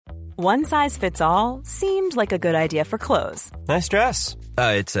One size fits all seemed like a good idea for clothes. Nice dress.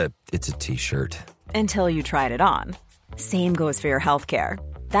 It's a t-shirt. Until you tried it on. Same goes for your healthcare.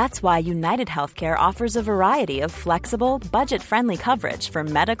 That's why United Healthcare offers a variety of flexible, budget-friendly coverage for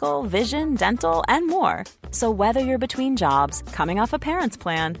medical, vision, dental, and more. So whether you're between jobs, coming off a parent's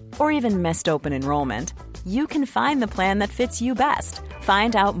plan, or even missed open enrollment, you can find the plan that fits you best.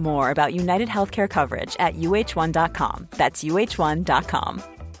 Find out more about United Healthcare coverage at uh1.com. That's uh1.com.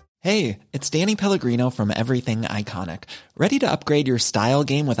 Hey, it's Danny Pellegrino from Everything Iconic. Ready to upgrade your style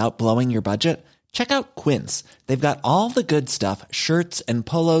game without blowing your budget? Check out Quince. They've got all the good stuff, shirts and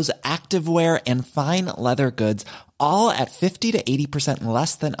polos, activewear, and fine leather goods, all at 50 to 80%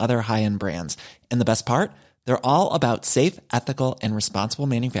 less than other high-end brands. And the best part? They're all about safe, ethical, and responsible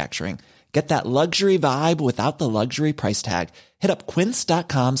manufacturing. Get that luxury vibe without the luxury price tag. Hit up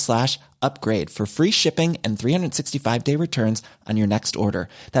quince.com/upgrade for free shipping and 365-day returns on your next order.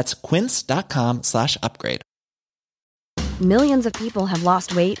 That's quince.com/upgrade. Millions of people have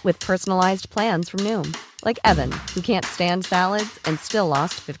lost weight with personalized plans from Noom. Like Evan, who can't stand salads and still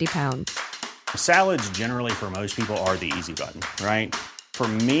lost 50 pounds. Salads generally for most people are the easy button, right? For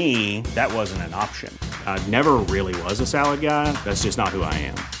me, that wasn't an option. I never really was a salad guy. That's just not who I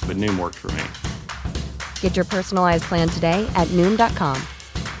am. But Noom worked for me. Get your personalized plan today at Noom.com.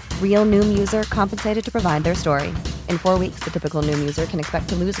 Real Noom user compensated to provide their story. In 4 weeks, the typical Noom user can expect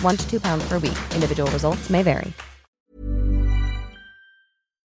to lose 1 to 2 pounds per week. Individual results may vary.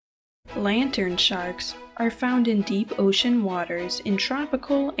 Lantern sharks are found in deep ocean waters in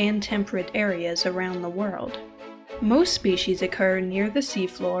tropical and temperate areas around the world. Most species occur near the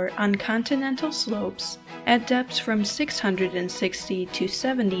seafloor on continental slopes at depths from 660 to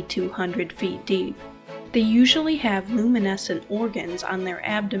 7,200 feet deep. They usually have luminescent organs on their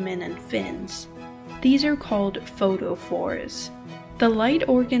abdomen and fins. These are called photophores. The light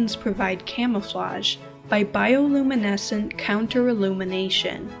organs provide camouflage by bioluminescent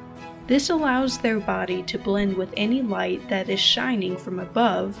counterillumination. This allows their body to blend with any light that is shining from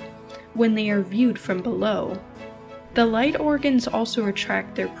above when they are viewed from below. The light organs also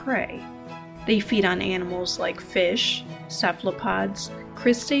attract their prey. They feed on animals like fish, cephalopods,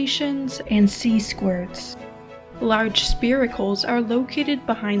 crustaceans, and sea squirts. Large spiracles are located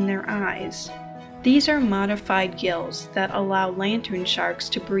behind their eyes. These are modified gills that allow lantern sharks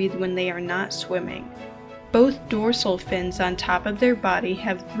to breathe when they are not swimming. Both dorsal fins on top of their body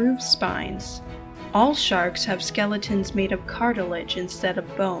have grooved spines. All sharks have skeletons made of cartilage instead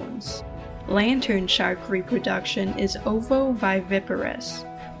of bones. Lantern shark reproduction is ovoviviparous,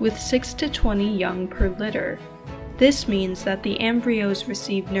 with 6 to 20 young per litter. This means that the embryos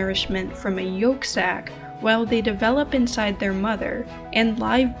receive nourishment from a yolk sac while they develop inside their mother, and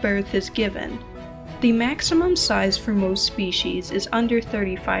live birth is given. The maximum size for most species is under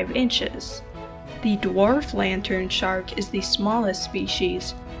 35 inches. The dwarf lantern shark is the smallest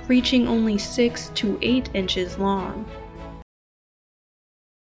species, reaching only 6 to 8 inches long.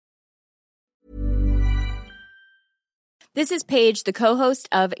 This is Paige, the co-host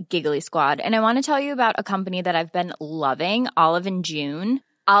of Giggly Squad, and I want to tell you about a company that I've been loving, Olive & June.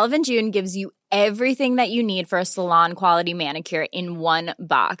 Olive & June gives you everything that you need for a salon-quality manicure in one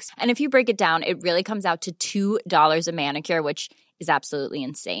box. And if you break it down, it really comes out to $2 a manicure, which is absolutely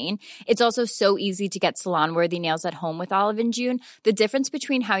insane. It's also so easy to get salon-worthy nails at home with Olive & June. The difference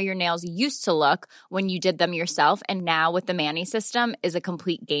between how your nails used to look when you did them yourself and now with the Mani system is a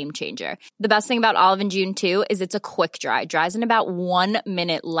complete game changer. The best thing about Olive & June, too, is it's a quick dry. Dries in about 1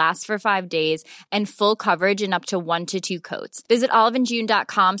 minute, lasts for 5 days, and full coverage in up to 1 to 2 coats. Visit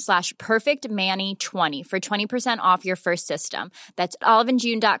oliveandjune.com/perfectmani20 for 20% off your first system. That's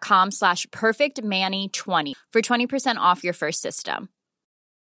oliveandjune.com/perfectmani20 for 20% off your first system.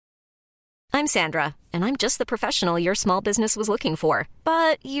 I'm Sandra, and I'm just the professional your small business was looking for.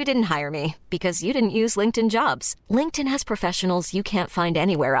 But you didn't hire me because you didn't use LinkedIn Jobs. LinkedIn has professionals you can't find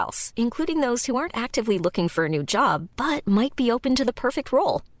anywhere else, including those who aren't actively looking for a new job, but might be open to the perfect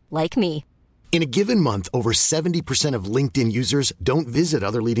role, like me. In a given month, over 70% of LinkedIn users don't visit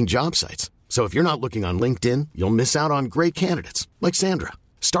other leading job sites. So if you're not looking on LinkedIn, you'll miss out on great candidates, like Sandra.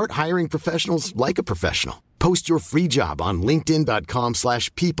 Start hiring professionals like a professional. Post your free job on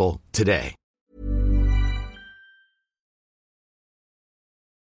linkedin.com/people today.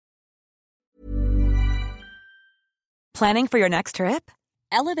 Planning for your next trip?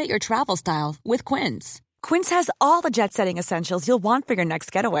 Elevate your travel style with Quince. Quince has all the jet-setting essentials you'll want for your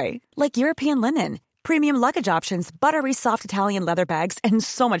next getaway, like European linen, premium luggage options, buttery soft Italian leather bags, and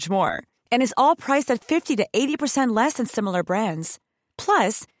so much more. And is all priced at 50 to 80% less than similar brands.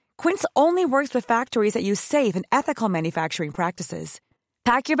 Plus, Quince only works with factories that use safe and ethical manufacturing practices.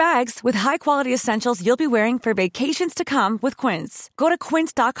 Pack your bags with high-quality essentials you'll be wearing for vacations to come with Quince. Go to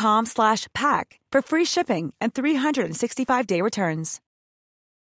quince.com/pack for free shipping and 365-day returns.